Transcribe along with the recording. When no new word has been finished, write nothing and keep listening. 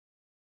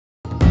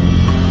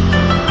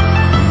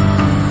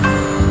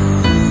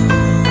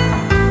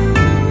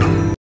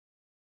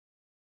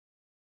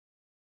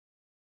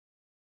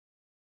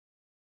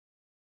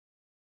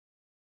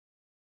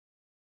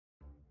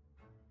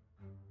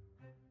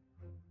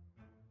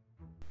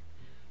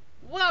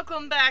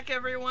Welcome back,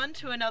 everyone,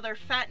 to another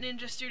Fat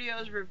Ninja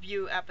Studios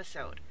review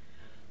episode.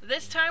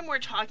 This time we're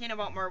talking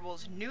about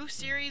Marvel's new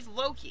series,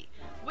 Loki,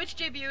 which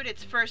debuted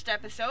its first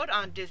episode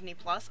on Disney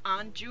Plus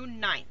on June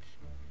 9th.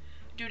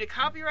 Due to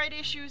copyright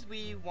issues,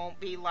 we won't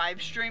be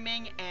live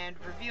streaming and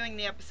reviewing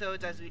the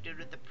episodes as we did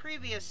with the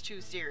previous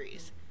two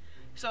series.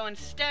 So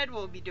instead,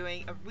 we'll be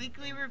doing a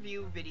weekly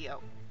review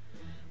video,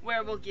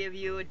 where we'll give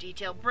you a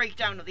detailed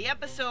breakdown of the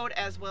episode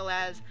as well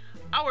as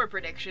our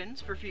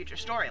predictions for future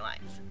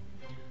storylines.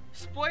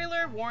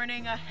 Spoiler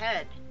warning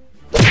ahead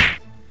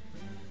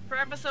for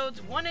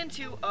episodes 1 and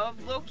 2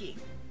 of Loki.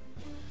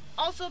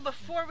 Also,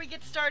 before we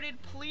get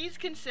started, please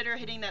consider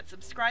hitting that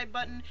subscribe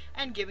button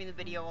and giving the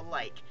video a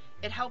like.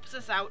 It helps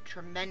us out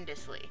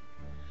tremendously.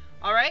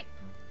 Alright,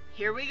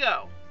 here we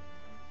go.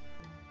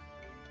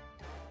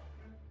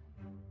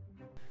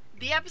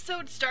 The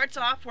episode starts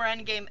off where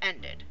Endgame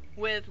ended,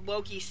 with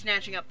Loki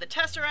snatching up the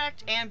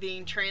Tesseract and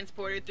being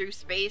transported through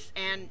space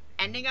and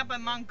ending up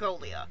in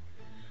Mongolia,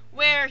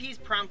 where he's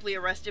promptly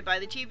arrested by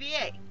the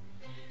TVA.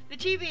 The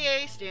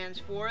TVA stands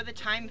for the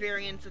Time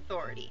Variance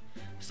Authority,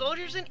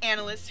 soldiers and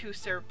analysts who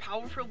serve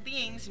powerful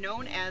beings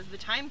known as the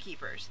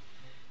Timekeepers.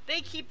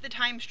 They keep the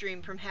time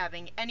stream from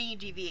having any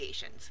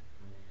deviations.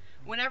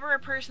 Whenever a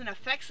person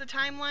affects the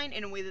timeline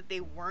in a way that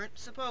they weren't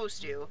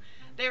supposed to,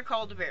 they're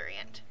called a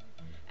variant.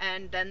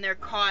 And then they're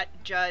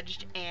caught,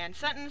 judged, and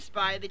sentenced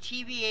by the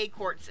TVA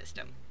court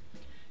system.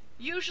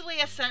 Usually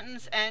a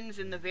sentence ends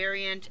in the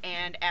variant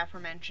and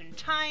aforementioned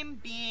time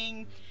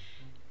being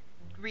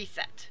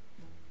reset.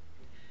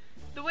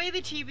 The way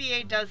the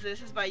TVA does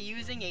this is by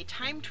using a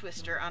time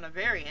twister on a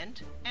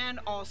variant, and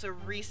also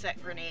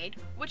reset grenade,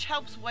 which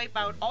helps wipe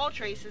out all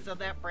traces of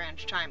that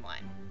branch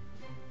timeline.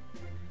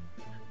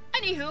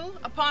 Anywho,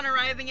 upon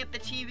arriving at the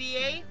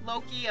TVA,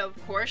 Loki of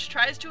course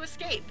tries to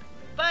escape,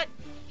 but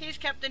he's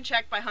kept in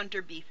check by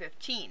Hunter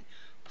B-15,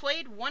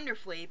 played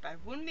wonderfully by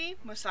Wunmi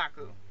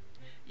Mosaku,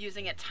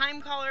 using a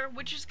time collar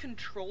which is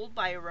controlled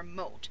by a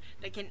remote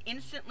that can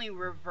instantly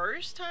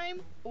reverse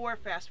time or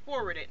fast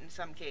forward it in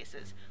some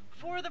cases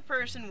for the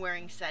person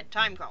wearing said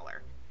time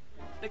collar.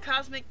 The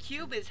cosmic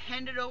cube is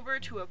handed over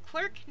to a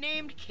clerk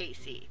named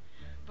Casey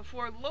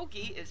before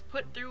Loki is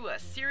put through a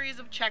series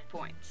of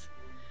checkpoints.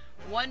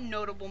 One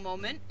notable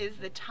moment is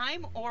the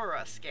time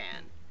aura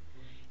scan,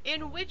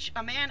 in which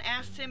a man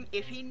asks him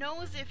if he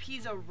knows if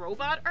he's a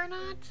robot or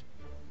not.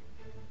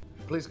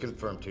 Please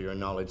confirm to your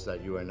knowledge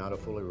that you are not a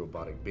fully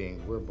robotic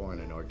being. We're born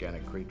an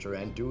organic creature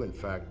and do in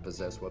fact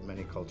possess what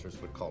many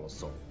cultures would call a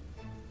soul.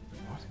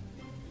 What?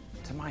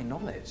 To my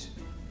knowledge?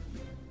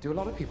 Do a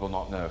lot of people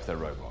not know if they're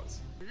robots?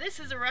 This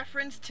is a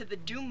reference to the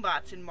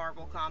Doombots in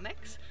Marvel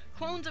Comics,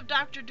 clones of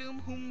Dr.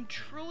 Doom whom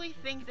truly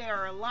think they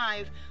are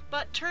alive,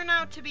 but turn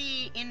out to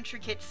be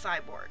intricate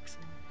cyborgs.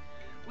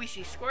 We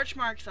see scorch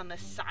marks on the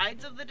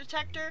sides of the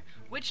detector,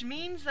 which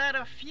means that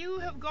a few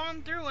have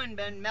gone through and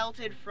been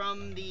melted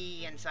from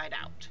the inside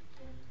out.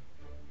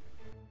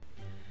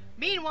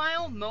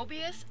 Meanwhile,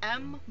 Mobius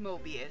M.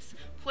 Mobius,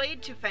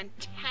 played to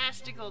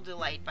fantastical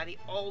delight by the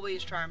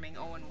always charming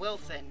Owen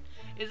Wilson,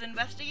 is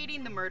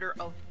investigating the murder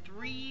of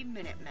 3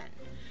 Minutemen,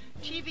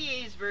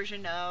 TVA's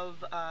version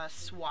of a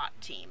SWAT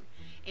team,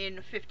 in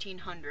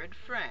 1500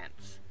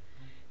 France.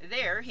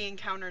 There, he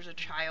encounters a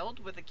child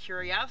with a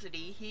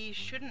curiosity he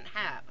shouldn't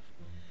have.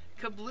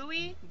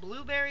 Kablooey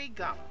blueberry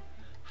gum,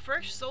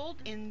 first sold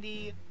in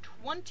the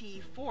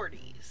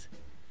 2040s.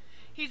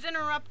 He's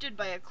interrupted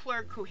by a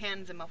clerk who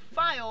hands him a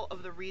file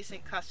of the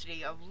recent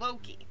custody of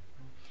Loki.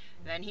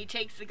 Then he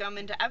takes the gum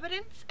into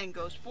evidence and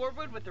goes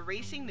forward with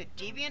erasing the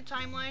deviant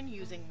timeline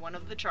using one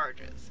of the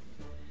charges.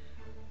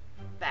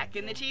 Back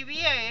in the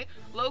TVA,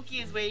 Loki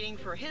is waiting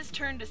for his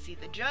turn to see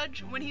the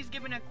judge when he's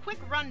given a quick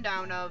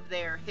rundown of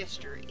their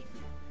history.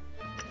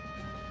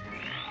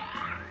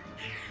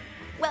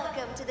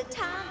 Welcome to the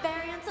Time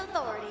Variance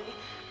Authority.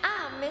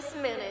 I'm Miss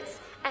Minutes,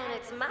 and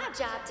it's my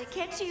job to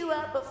catch you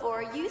up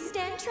before you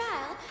stand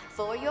trial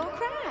for your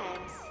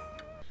crimes.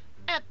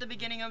 At the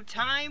beginning of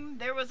time,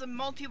 there was a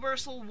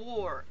multiversal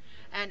war,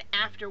 and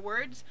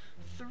afterwards,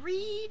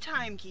 3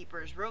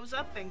 timekeepers rose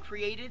up and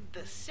created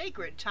the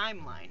sacred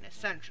timeline,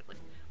 essentially.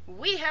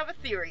 We have a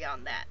theory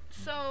on that,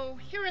 so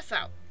hear us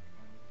out.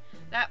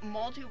 That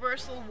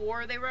multiversal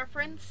war they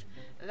reference,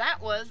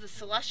 that was the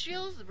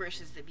Celestials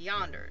versus the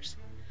Beyonders.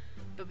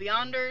 The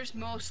Beyonders,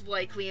 most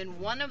likely in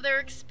one of their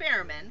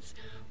experiments,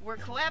 were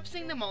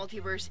collapsing the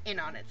multiverse in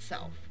on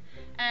itself,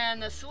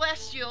 and the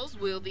Celestials,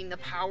 wielding the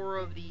power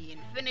of the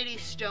Infinity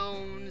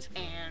Stones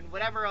and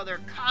whatever other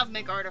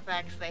cosmic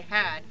artifacts they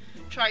had,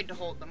 tried to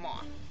hold them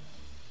off.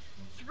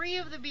 3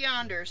 of the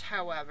Beyonders,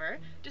 however,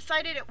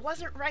 decided it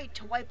wasn't right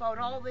to wipe out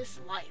all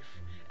this life,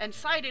 and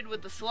sided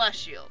with the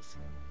Celestials.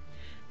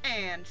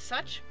 And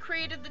such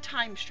created the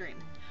time stream,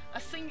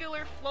 a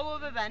singular flow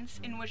of events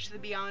in which the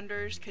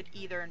Beyonders could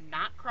either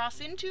not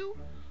cross into,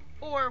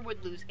 or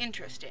would lose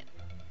interest in.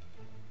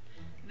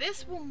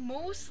 This will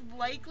most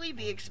likely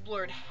be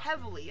explored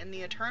heavily in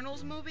the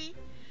Eternals movie,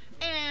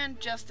 and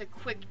just a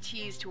quick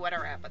tease to whet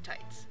our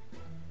appetites.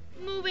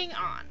 Moving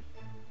on.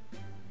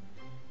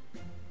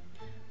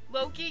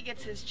 Loki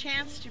gets his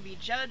chance to be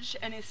judged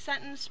and is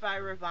sentenced by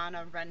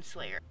Ravana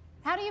Renslayer,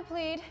 How do you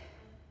plead?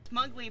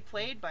 smugly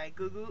played by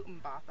Gugu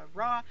Mbatha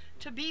Raw,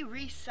 to be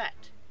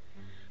reset.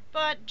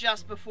 But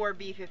just before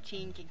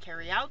B-15 can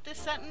carry out this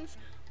sentence,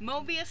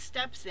 Mobius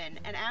steps in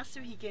and asks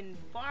if he can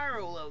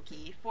borrow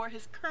Loki for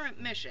his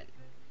current mission.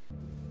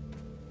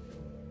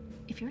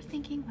 If you're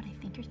thinking what I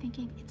think you're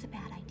thinking, it's a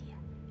bad idea.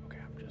 Okay,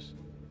 I'm just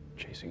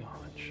chasing a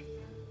hunch.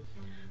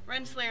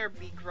 Renslayer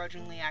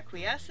begrudgingly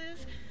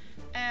acquiesces,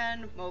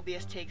 and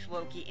Mobius takes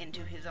Loki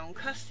into his own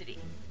custody.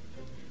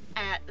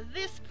 At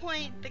this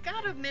point, the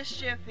God of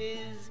Mischief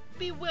is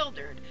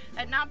bewildered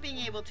at not being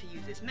able to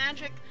use his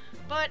magic,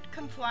 but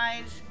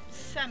complies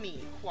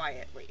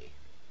semi-quietly.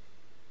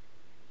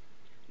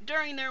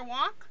 During their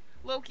walk,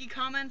 Loki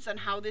comments on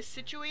how this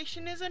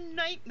situation is a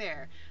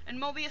nightmare,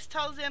 and Mobius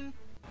tells him,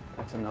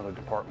 That's another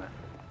department.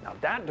 Now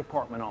that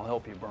department I'll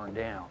help you burn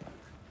down.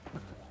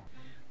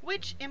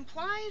 which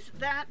implies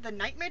that the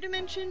nightmare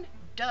dimension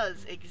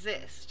does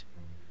exist.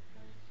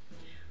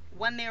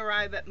 When they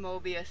arrive at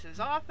Mobius's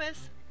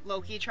office,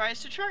 Loki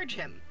tries to charge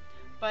him,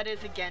 but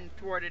is again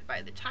thwarted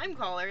by the time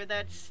caller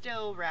that's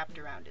still wrapped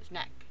around his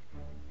neck.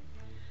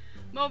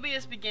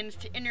 Mobius begins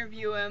to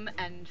interview him,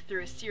 and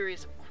through a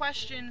series of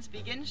questions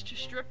begins to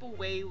strip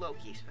away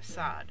Loki's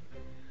facade,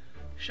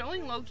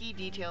 showing Loki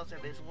details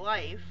of his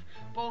life,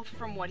 both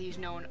from what he's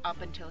known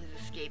up until his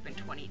escape in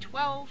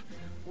 2012,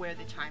 where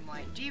the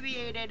timeline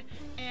deviated,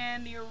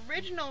 and the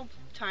original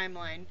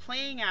timeline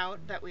playing out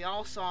that we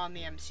all saw in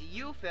the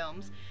MCU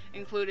films,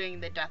 including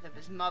the death of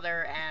his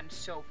mother and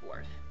so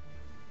forth.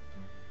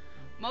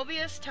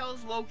 Mobius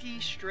tells Loki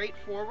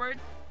straightforward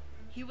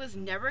he was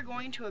never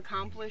going to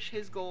accomplish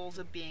his goals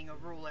of being a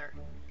ruler.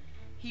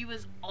 He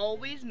was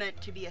always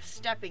meant to be a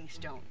stepping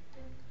stone,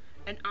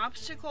 an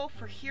obstacle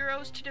for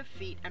heroes to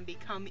defeat and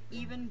become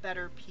even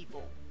better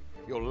people.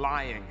 You're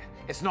lying.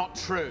 It's not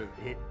true.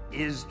 It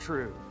is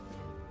true.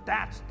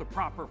 That's the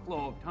proper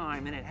flow of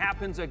time, and it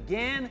happens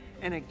again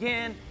and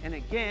again and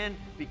again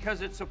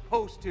because it's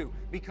supposed to,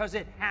 because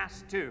it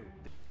has to.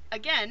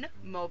 Again,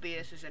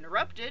 Mobius is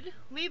interrupted,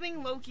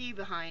 leaving Loki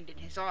behind in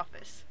his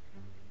office.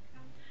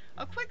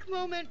 A quick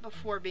moment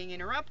before being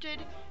interrupted,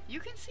 you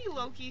can see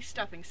Loki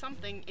stuffing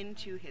something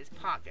into his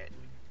pocket.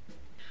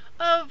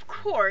 Of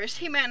course,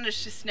 he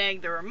managed to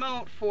snag the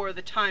remote for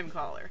the time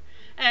caller,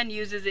 and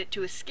uses it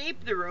to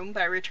escape the room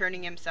by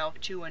returning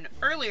himself to an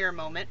earlier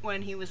moment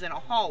when he was in a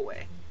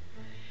hallway.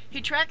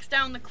 He tracks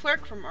down the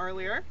clerk from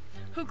earlier,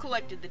 who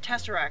collected the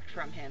Tesseract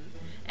from him,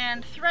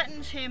 and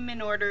threatens him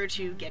in order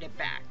to get it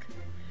back.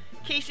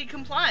 Casey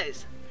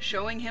complies,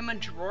 showing him a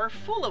drawer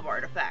full of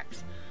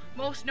artifacts,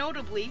 most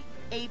notably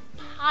a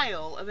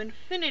pile of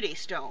Infinity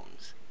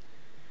Stones.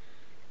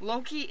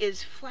 Loki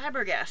is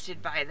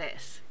flabbergasted by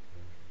this,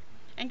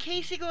 and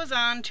Casey goes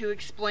on to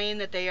explain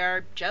that they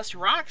are just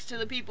rocks to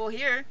the people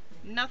here,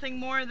 nothing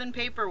more than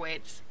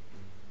paperweights.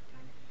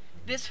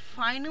 This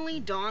finally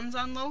dawns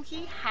on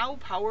Loki how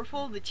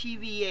powerful the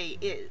TVA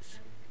is.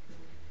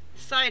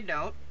 Side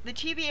note, the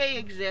TVA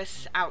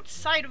exists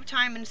outside of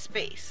time and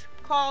space,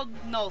 called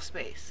null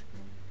space.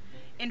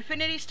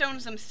 Infinity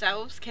Stones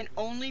themselves can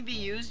only be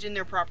used in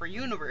their proper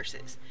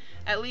universes,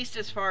 at least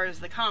as far as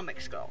the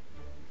comics go.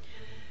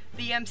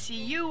 The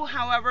MCU,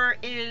 however,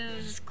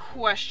 is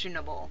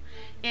questionable,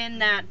 in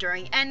that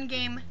during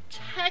Endgame,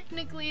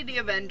 technically the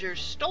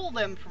Avengers stole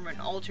them from an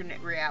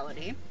alternate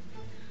reality,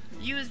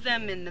 used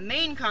them in the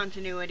main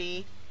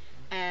continuity,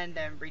 and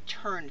then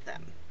returned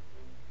them.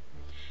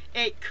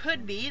 It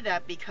could be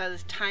that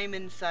because time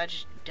and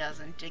such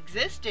doesn't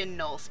exist in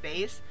null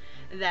space,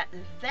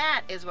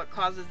 that is what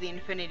causes the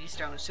Infinity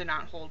Stones to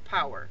not hold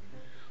power.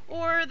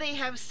 Or they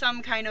have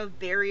some kind of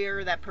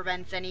barrier that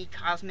prevents any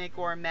cosmic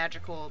or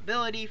magical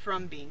ability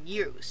from being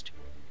used.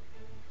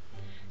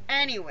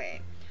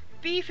 Anyway,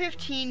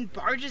 B-15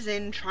 barges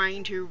in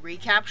trying to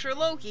recapture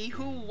Loki,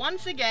 who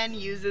once again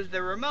uses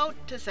the remote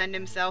to send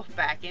himself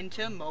back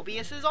into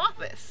Mobius's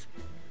office.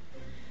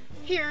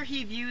 Here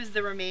he views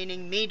the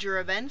remaining major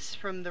events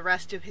from the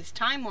rest of his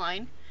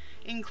timeline,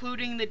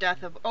 including the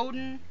death of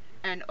Odin,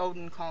 and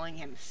Odin calling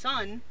him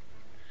son,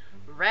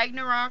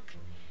 Ragnarok,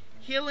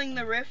 healing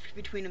the rift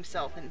between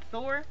himself and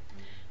Thor,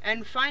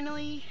 and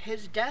finally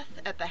his death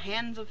at the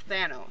hands of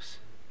Thanos.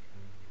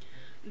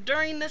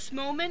 During this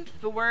moment,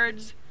 the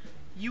words,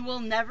 "You will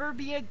never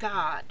be a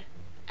god,"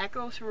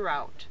 echo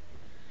throughout.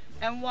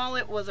 And while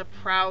it was a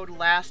proud,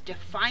 last,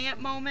 defiant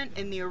moment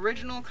in the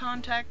original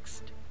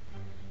context,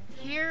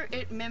 here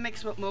it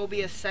mimics what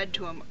Mobius said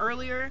to him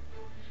earlier,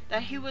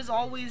 that he was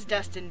always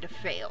destined to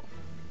fail.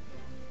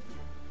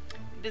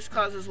 This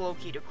causes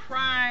Loki to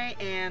cry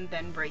and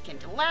then break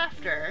into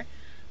laughter,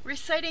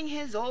 reciting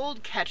his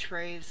old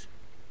catchphrase,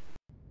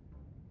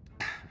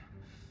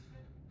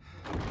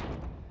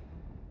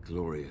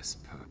 Glorious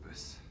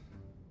purpose.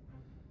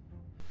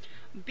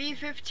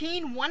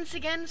 B-15 once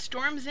again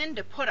storms in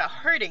to put a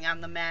hurting on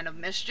the Man of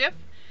Mischief,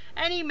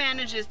 and he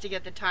manages to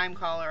get the time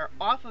caller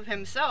off of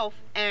himself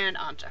and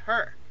onto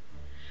her,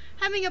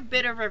 having a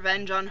bit of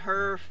revenge on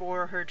her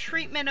for her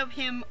treatment of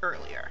him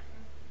earlier.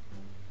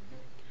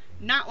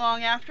 Not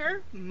long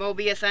after,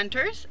 Mobius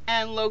enters,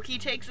 and Loki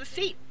takes a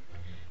seat,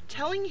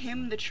 telling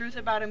him the truth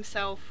about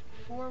himself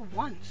for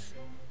once.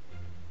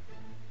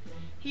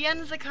 He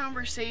ends the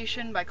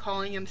conversation by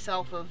calling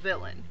himself a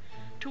villain,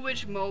 to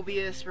which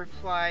Mobius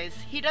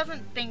replies he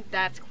doesn't think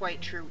that's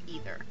quite true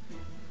either.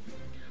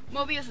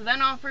 Mobius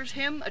then offers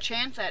him a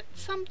chance at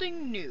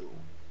something new,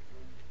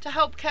 to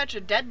help catch a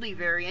deadly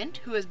variant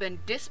who has been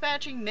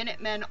dispatching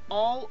Minutemen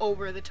all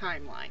over the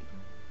timeline.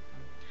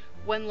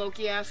 When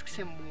Loki asks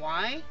him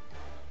why,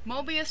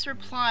 Mobius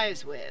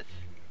replies with,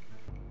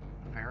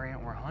 The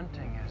variant we're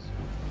hunting is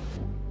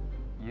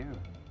you.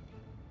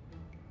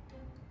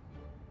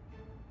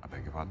 I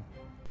beg your pardon?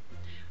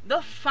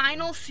 The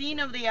final scene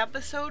of the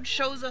episode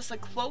shows us a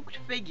cloaked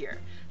figure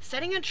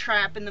setting a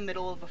trap in the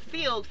middle of a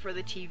field for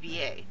the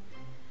TVA.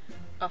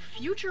 A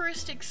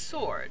futuristic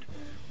sword,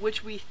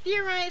 which we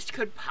theorized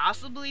could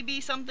possibly be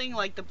something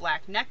like the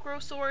Black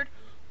Necro sword,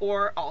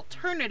 or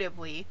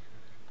alternatively,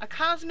 a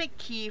cosmic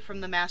key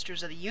from the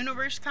Masters of the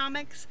Universe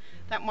comics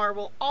that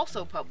Marvel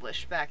also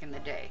published back in the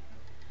day.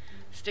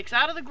 Sticks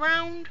out of the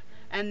ground,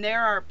 and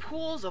there are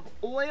pools of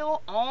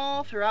oil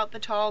all throughout the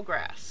tall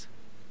grass.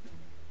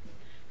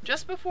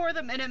 Just before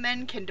the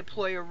Minutemen can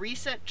deploy a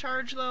reset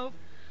charge, though,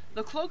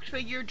 the cloaked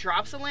figure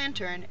drops a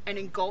lantern and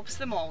engulfs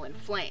them all in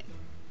flame.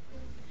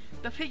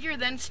 The figure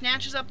then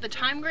snatches up the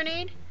time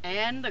grenade,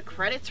 and the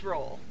credits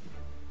roll.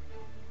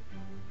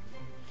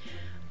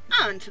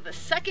 On to the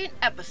second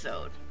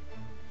episode.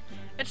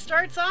 It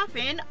starts off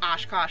in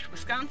Oshkosh,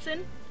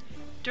 Wisconsin,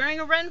 during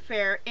a Ren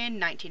Fair in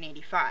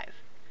 1985.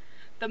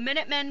 The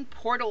Minutemen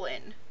portal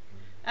in,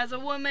 as a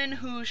woman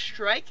who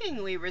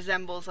strikingly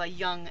resembles a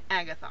young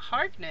Agatha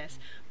Harkness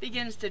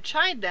begins to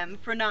chide them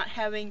for not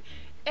having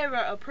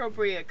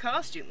era-appropriate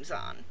costumes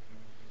on,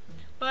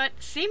 but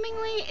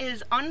seemingly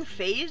is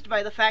unfazed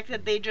by the fact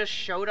that they just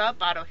showed up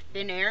out of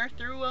thin air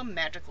through a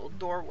magical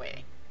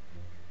doorway.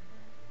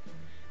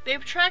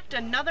 They've tracked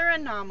another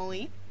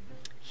anomaly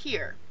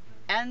here,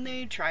 and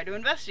they try to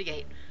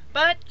investigate,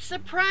 but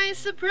surprise,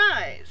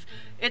 surprise,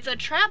 it's a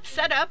trap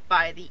set up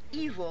by the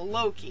evil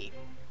Loki.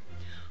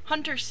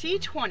 Hunter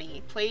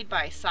C-20, played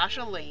by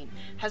Sasha Lane,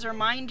 has her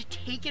mind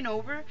taken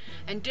over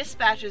and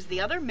dispatches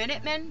the other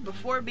Minutemen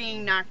before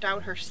being knocked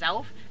out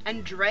herself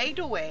and dragged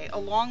away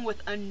along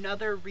with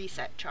another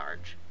reset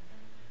charge.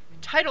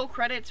 Title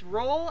credits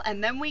roll,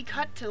 and then we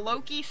cut to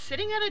Loki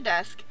sitting at a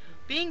desk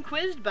being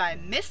quizzed by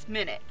Miss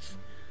Minutes,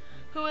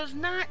 who is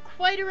not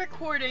quite a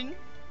recording,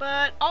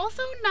 but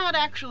also not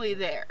actually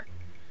there.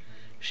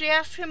 She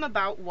asks him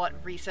about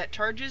what reset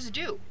charges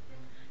do,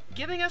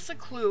 giving us a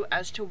clue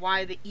as to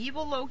why the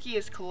evil Loki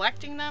is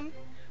collecting them,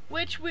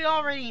 which we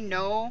already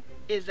know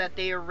is that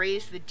they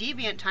erase the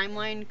deviant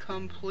timeline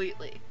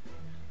completely.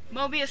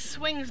 Mobius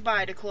swings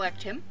by to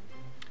collect him.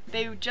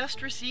 They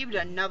just received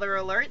another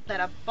alert that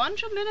a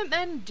bunch of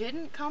Minutemen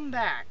didn't come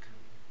back.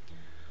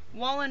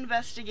 While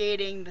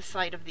investigating the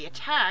site of the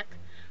attack,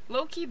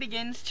 Loki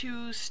begins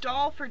to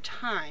stall for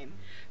time,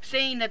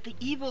 saying that the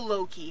evil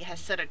Loki has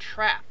set a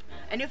trap,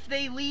 and if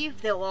they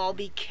leave, they'll all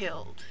be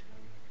killed.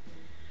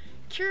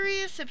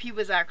 Curious if he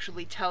was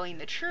actually telling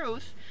the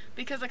truth,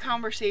 because a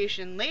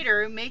conversation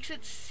later makes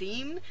it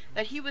seem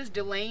that he was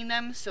delaying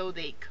them so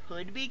they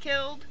could be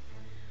killed.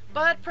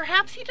 But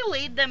perhaps he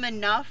delayed them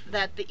enough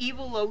that the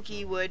evil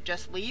Loki would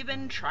just leave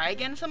and try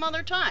again some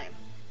other time.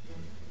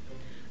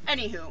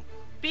 Anywho,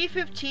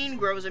 B-15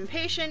 grows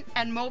impatient,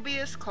 and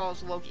Mobius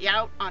calls Loki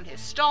out on his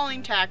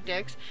stalling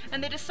tactics,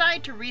 and they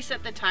decide to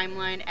reset the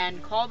timeline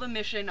and call the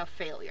mission a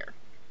failure.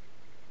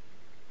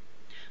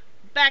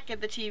 Back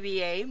at the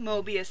TVA,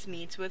 Mobius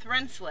meets with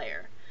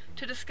Renslayer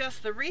to discuss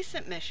the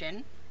recent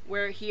mission,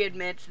 where he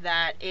admits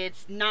that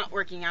it's not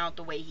working out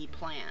the way he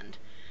planned,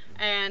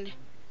 and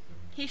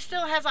he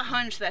still has a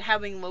hunch that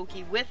having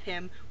Loki with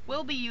him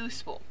will be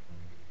useful.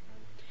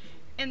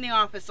 In the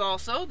office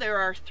also, there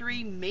are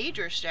 3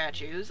 major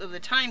statues of the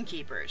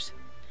Timekeepers.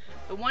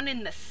 The one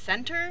in the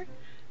center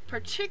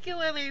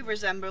particularly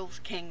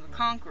resembles King the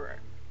Conqueror,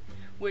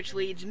 which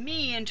leads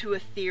me into a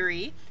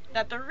theory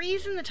that the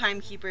reason the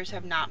Timekeepers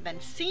have not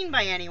been seen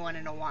by anyone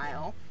in a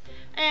while,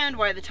 and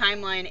why the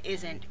timeline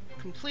isn't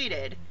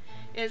completed,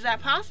 is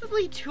that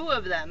possibly 2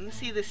 of them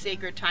see the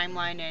sacred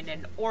timeline in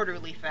an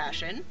orderly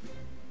fashion,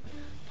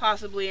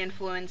 possibly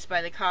influenced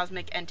by the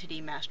cosmic entity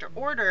Master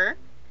Order,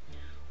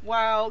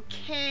 while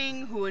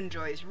King, who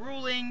enjoys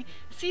ruling,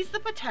 sees the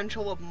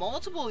potential of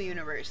multiple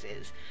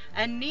universes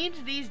and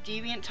needs these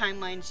deviant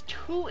timelines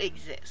to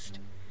exist,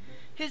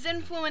 his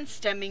influence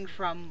stemming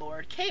from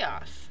Lord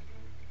Chaos.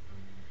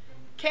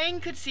 Kang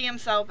could see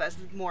himself as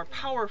more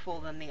powerful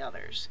than the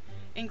others,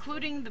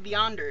 including the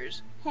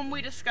Beyonders, whom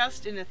we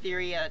discussed in a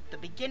theory at the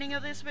beginning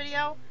of this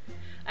video,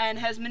 and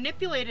has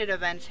manipulated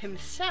events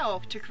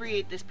himself to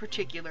create this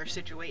particular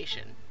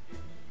situation.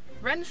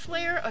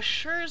 Renslayer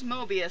assures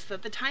Mobius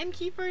that the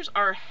Timekeepers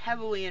are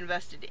heavily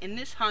invested in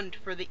this hunt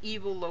for the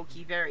evil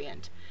Loki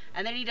variant,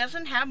 and that he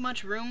doesn't have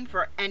much room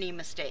for any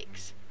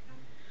mistakes.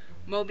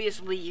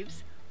 Mobius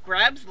leaves,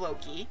 grabs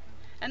Loki,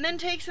 and then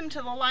takes him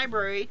to the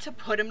library to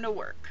put him to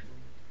work.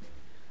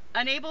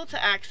 Unable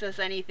to access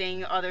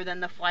anything other than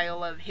the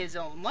file of his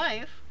own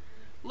life,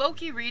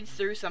 Loki reads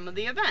through some of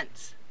the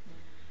events,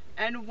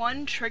 and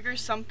one triggers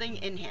something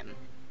in him.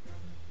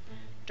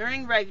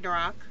 During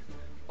Ragnarok,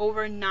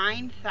 over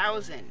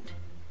 9,000.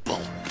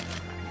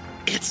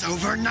 It's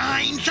over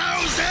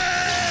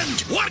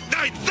 9,000! What,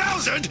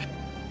 9,000?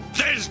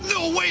 There's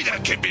no way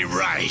that can be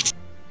right!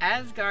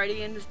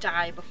 Asgardians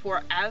die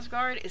before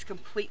Asgard is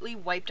completely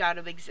wiped out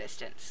of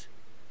existence.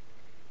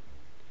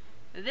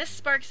 This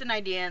sparks an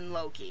idea in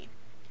Loki,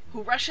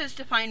 who rushes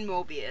to find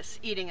Mobius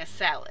eating a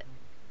salad.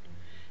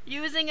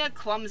 Using a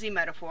clumsy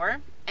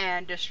metaphor,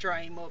 and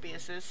destroying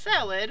Mobius's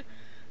salad,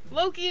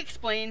 Loki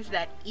explains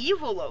that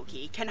evil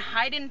Loki can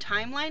hide in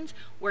timelines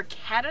where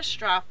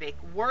catastrophic,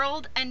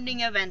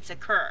 world-ending events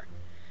occur.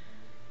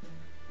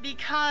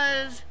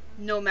 Because,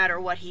 no matter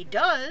what he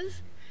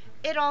does,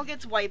 it all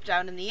gets wiped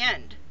out in the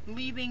end,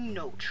 leaving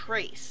no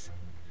trace.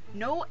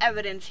 No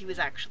evidence he was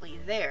actually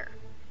there,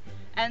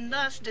 and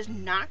thus does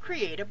not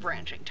create a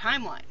branching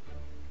timeline.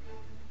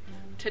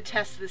 To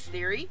test this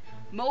theory,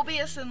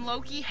 Mobius and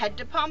Loki head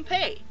to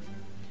Pompeii,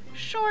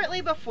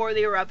 shortly before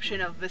the eruption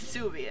of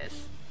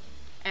Vesuvius,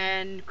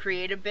 and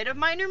create a bit of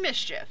minor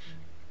mischief.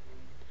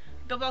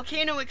 The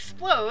volcano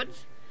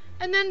explodes,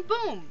 and then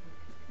boom,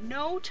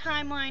 no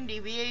timeline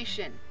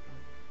deviation.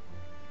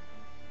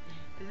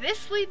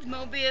 This leads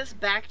Mobius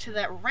back to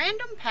that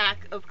random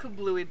pack of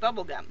kablooey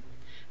bubblegum,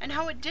 and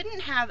how it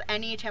didn't have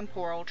any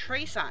temporal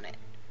trace on it.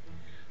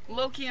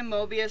 Loki and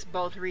Mobius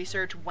both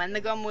research when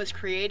the gum was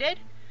created,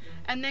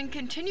 and then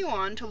continue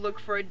on to look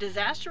for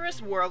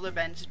disastrous world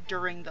events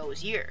during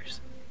those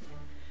years.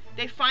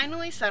 They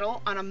finally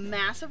settle on a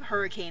massive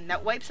hurricane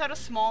that wipes out a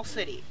small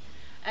city,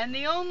 and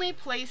the only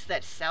place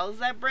that sells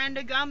that brand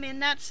of gum in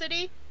that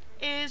city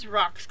is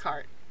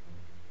Roxcart.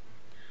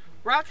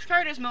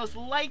 Roxcart is most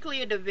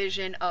likely a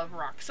division of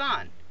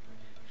Roxxon,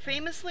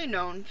 famously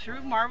known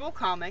through Marvel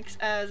Comics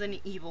as an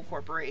evil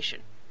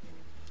corporation.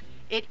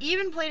 It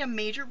even played a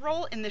major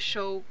role in the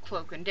show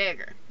Cloak and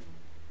Dagger.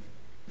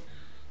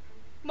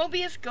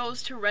 Mobius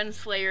goes to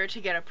Renslayer to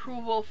get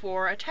approval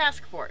for a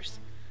task force,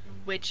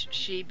 which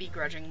she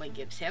begrudgingly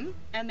gives him,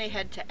 and they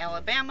head to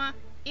Alabama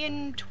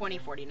in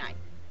 2049.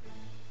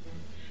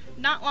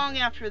 Not long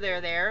after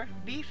they're there,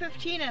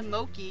 B-15 and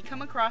Loki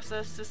come across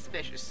a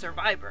suspicious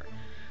survivor,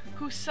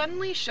 who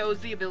suddenly shows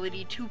the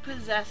ability to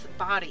possess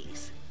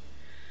bodies.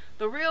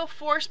 The real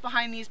force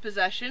behind these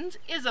possessions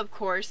is, of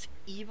course,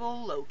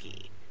 evil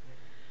Loki,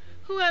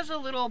 who has a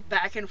little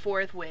back and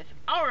forth with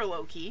our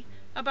Loki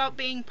about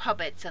being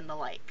puppets and the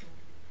like.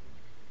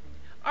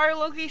 Our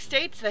Loki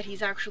states that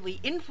he's actually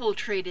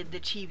infiltrated the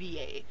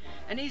TVA,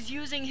 and is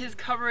using his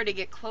cover to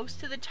get close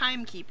to the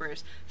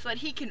Timekeepers so that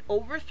he can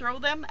overthrow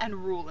them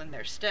and rule in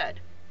their stead.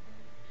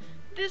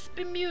 This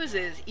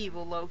bemuses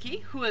evil Loki,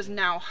 who has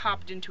now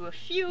hopped into a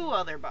few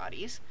other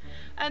bodies,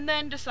 and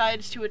then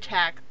decides to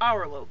attack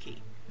our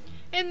Loki,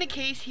 in the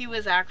case he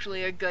was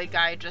actually a good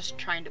guy just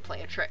trying to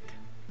play a trick.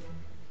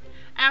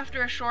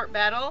 After a short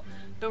battle,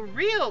 the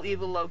real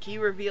evil Loki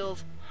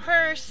reveals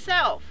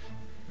herself,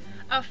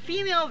 a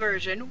female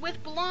version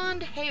with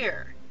blonde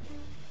hair.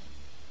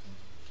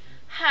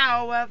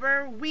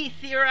 However, we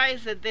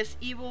theorize that this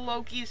evil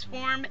Loki's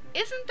form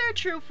isn't their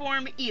true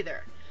form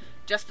either,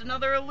 just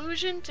another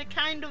illusion to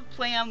kind of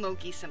play on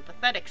Loki's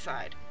sympathetic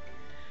side.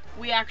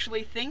 We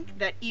actually think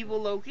that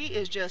evil Loki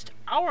is just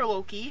our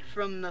Loki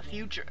from the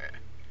future,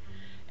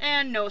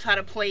 and knows how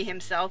to play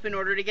himself in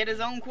order to get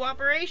his own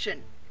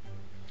cooperation,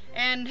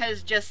 and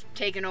has just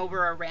taken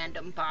over a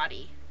random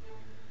body.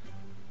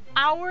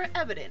 Our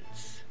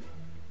evidence.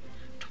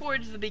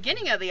 Towards the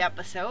beginning of the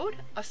episode,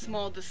 a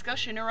small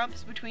discussion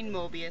erupts between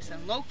Mobius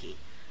and Loki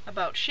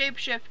about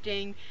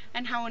shapeshifting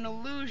and how an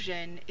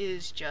illusion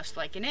is just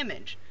like an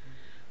image.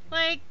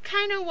 Like,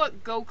 kinda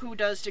what Goku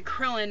does to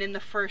Krillin in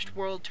the first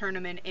World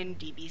Tournament in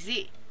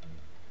DBZ.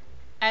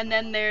 And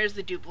then there's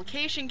the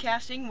duplication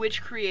casting,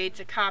 which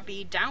creates a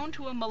copy down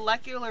to a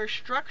molecular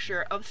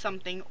structure of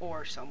something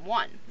or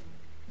someone.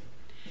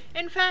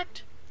 In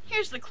fact,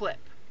 here's the clip.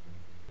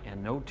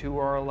 And no two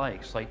are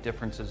alike. Slight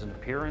differences in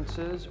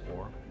appearances,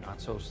 or not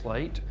so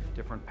slight.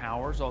 Different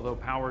powers, although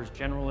powers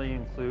generally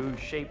include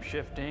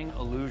shape-shifting,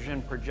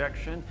 illusion,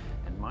 projection,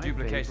 and my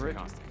favorite,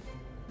 casting.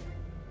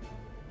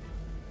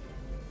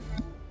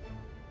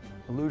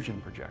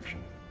 Illusion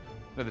projection.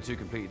 No, they're two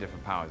completely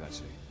different powers,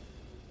 actually.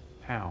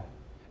 How?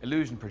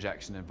 Illusion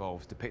projection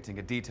involves depicting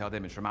a detailed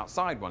image from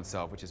outside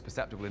oneself which is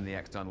perceptible in the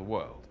external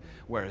world,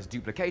 whereas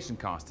duplication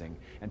casting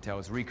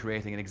entails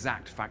recreating an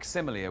exact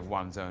facsimile of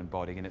one's own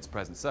body in its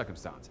present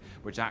circumstance,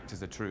 which acts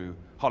as a true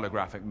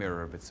holographic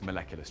mirror of its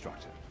molecular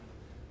structure.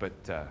 But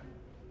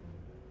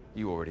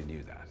you already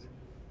knew that.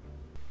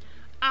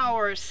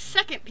 Our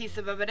second piece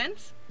of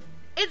evidence,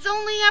 it's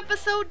only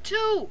episode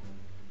 2!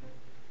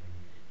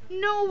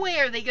 No way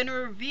are they going to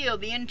reveal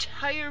the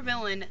entire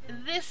villain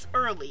this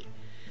early,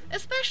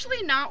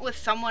 especially not with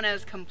someone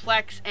as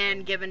complex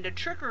and given to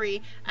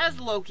trickery as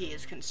Loki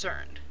is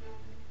concerned.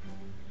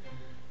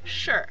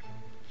 Sure,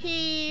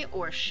 he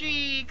or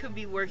she could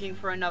be working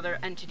for another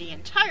entity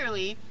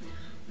entirely,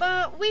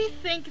 But we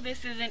think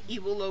this isn't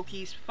evil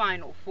Loki's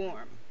final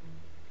form.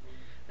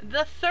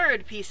 The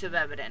third piece of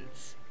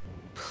evidence.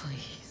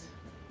 Please,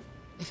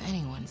 if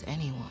anyone's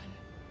anyone,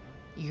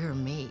 you're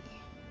me.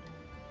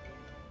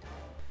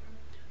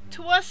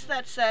 To us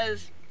that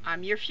says,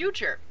 I'm your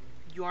future,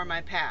 you're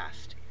my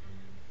past.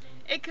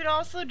 It could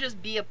also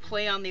just be a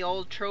play on the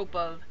old trope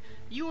of,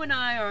 you and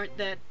I aren't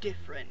that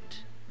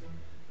different.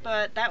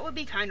 But that would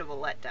be kind of a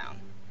letdown.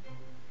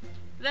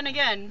 Then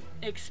again,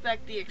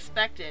 expect the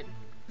expected,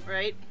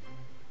 right?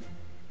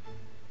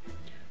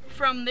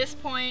 From this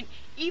point,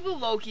 evil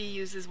Loki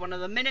uses one of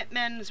the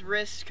Minutemen's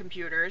wrist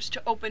computers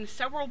to open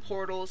several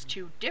portals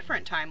to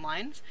different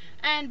timelines,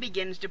 and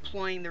begins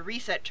deploying the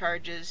reset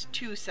charges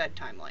to said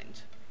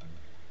timelines.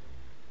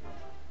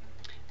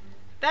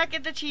 Back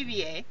at the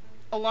TVA,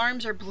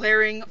 alarms are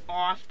blaring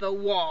off the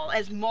wall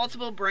as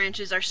multiple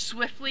branches are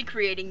swiftly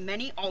creating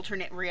many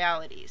alternate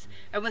realities,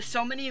 and with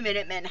so many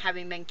Minutemen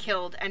having been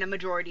killed and a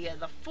majority of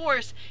the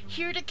Force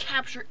here to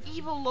capture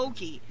evil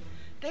Loki,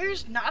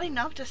 there's not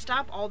enough to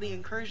stop all the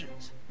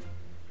incursions.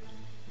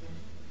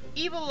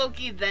 Evil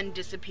Loki then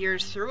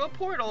disappears through a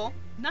portal,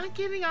 not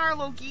giving our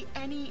Loki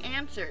any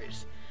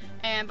answers,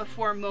 and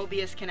before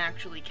Mobius can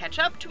actually catch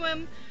up to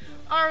him,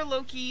 our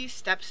Loki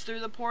steps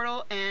through the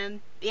portal and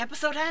the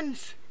episode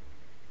ends.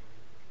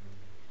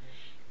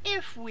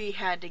 If we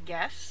had to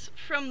guess,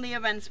 from the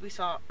events we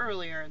saw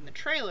earlier in the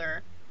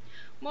trailer,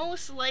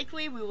 most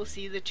likely we will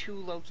see the two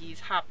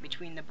Lokis hop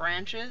between the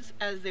branches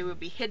as they would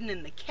be hidden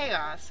in the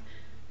chaos,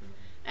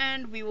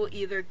 and we will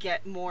either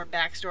get more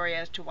backstory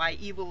as to why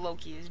evil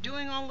Loki is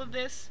doing all of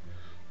this,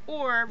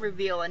 or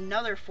reveal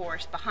another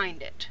force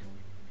behind it.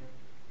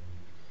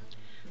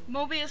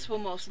 Mobius will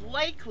most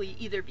likely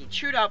either be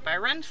chewed out by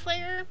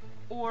Renslayer,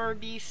 or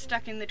be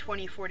stuck in the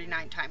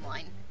 2049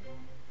 timeline.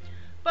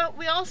 But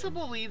we also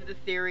believe the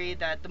theory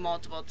that the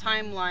multiple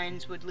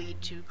timelines would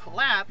lead to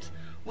collapse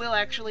will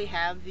actually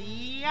have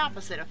the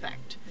opposite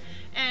effect,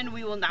 and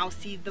we will now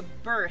see the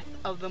birth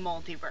of the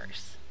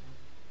multiverse.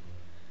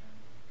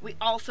 We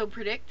also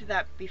predict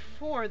that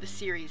before the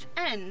series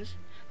ends,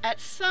 at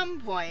some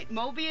point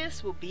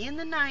Mobius will be in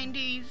the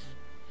 90s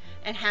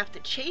and have to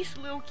chase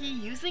Loki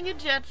using a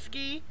jet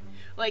ski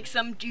like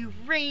some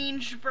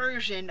deranged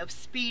version of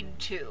Speed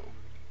 2.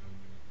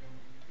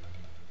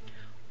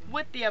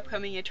 With the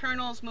upcoming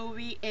Eternals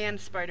movie and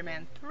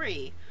Spider-Man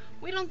 3,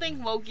 we don't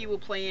think Loki will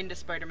play into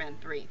Spider-Man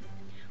 3.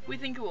 We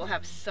think it will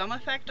have some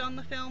effect on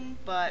the film,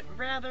 but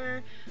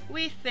rather,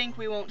 we think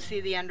we won't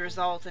see the end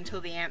result until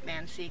the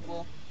Ant-Man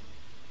sequel.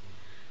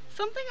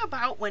 Something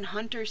about when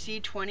Hunter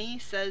C-20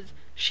 says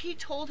she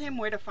told him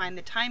where to find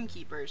the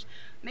Timekeepers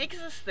makes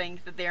us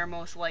think that they are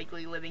most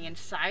likely living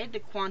inside the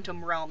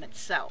quantum realm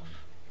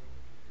itself.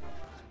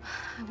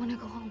 I want to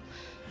go home.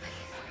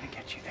 We're gonna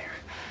get you there.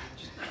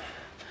 Just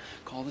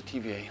call the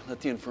TVA. Let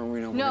the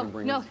infirmary know we're gonna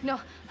bring you.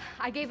 No.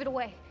 I gave it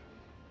away.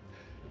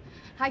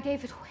 I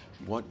gave it away.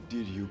 What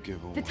did you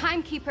give away? The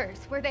Timekeepers,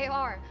 where they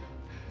are.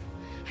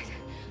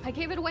 I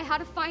gave it away, how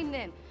to find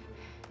them.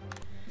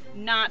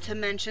 Not to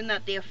mention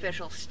that the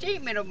official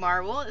statement of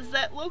Marvel is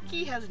that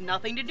Loki has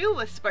nothing to do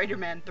with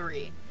Spider-Man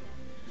 3.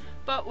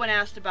 But when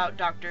asked about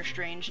Doctor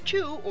Strange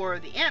 2, or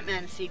the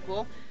Ant-Man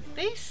sequel,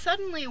 they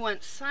suddenly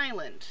went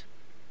silent.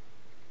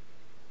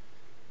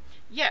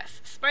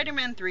 Yes,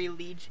 Spider-Man 3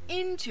 leads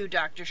into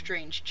Doctor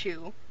Strange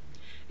 2.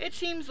 It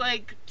seems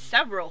like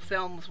several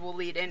films will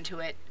lead into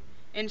it,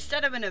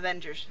 instead of an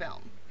Avengers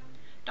film.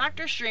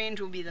 Doctor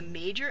Strange will be the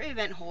major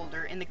event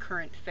holder in the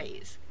current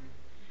phase.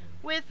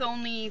 With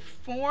only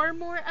 4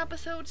 more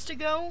episodes to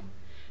go,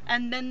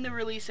 and then the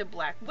release of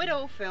Black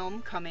Widow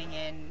film coming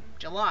in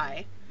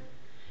July,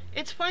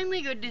 it's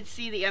finally good to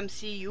see the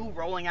MCU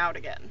rolling out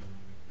again.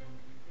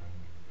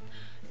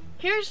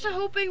 Here's to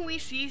hoping we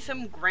see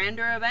some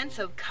grander events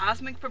of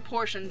cosmic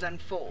proportions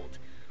unfold,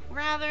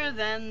 rather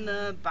than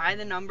the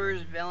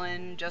by-the-numbers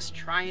villain just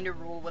trying to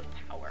rule with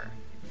power.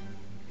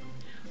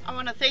 I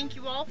want to thank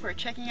you all for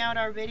checking out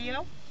our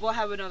video. We'll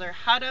have another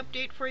hot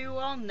update for you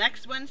all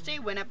next Wednesday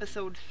when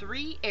episode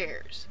 3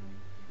 airs.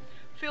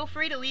 Feel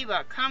free to leave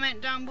a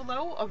comment down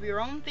below of your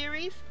own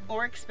theories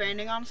or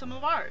expanding on some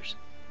of ours.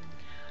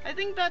 I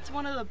think that's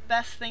one of the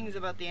best things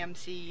about the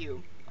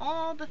MCU,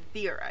 all the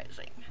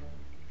theorizing.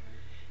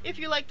 If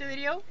you liked the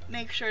video,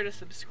 make sure to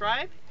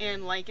subscribe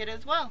and like it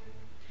as well.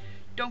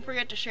 Don't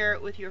forget to share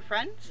it with your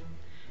friends,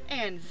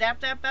 and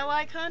zap that bell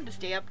icon to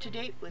stay up to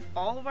date with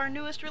all of our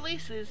newest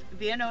releases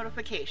via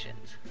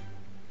notifications.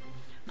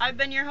 I've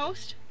been your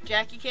host,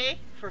 Jackie K,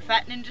 for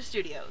Fat Ninja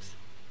Studios.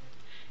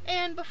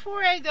 And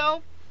before I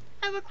go,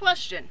 I have a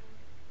question.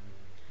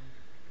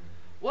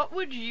 What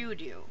would you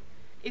do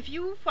if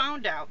you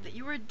found out that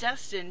you were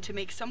destined to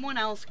make someone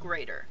else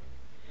greater?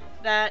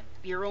 That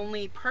your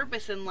only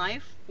purpose in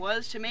life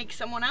was to make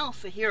someone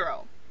else a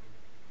hero?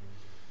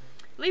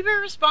 Leave your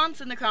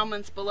response in the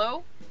comments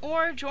below,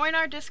 or join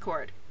our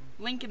Discord.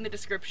 Link in the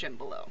description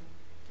below.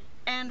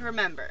 And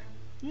remember,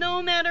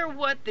 no matter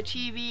what the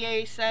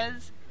TVA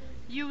says,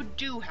 you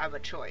do have a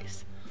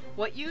choice.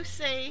 What you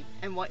say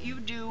and what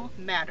you do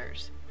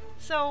matters.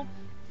 So,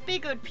 be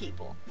good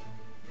people.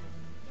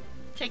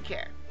 Take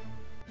care.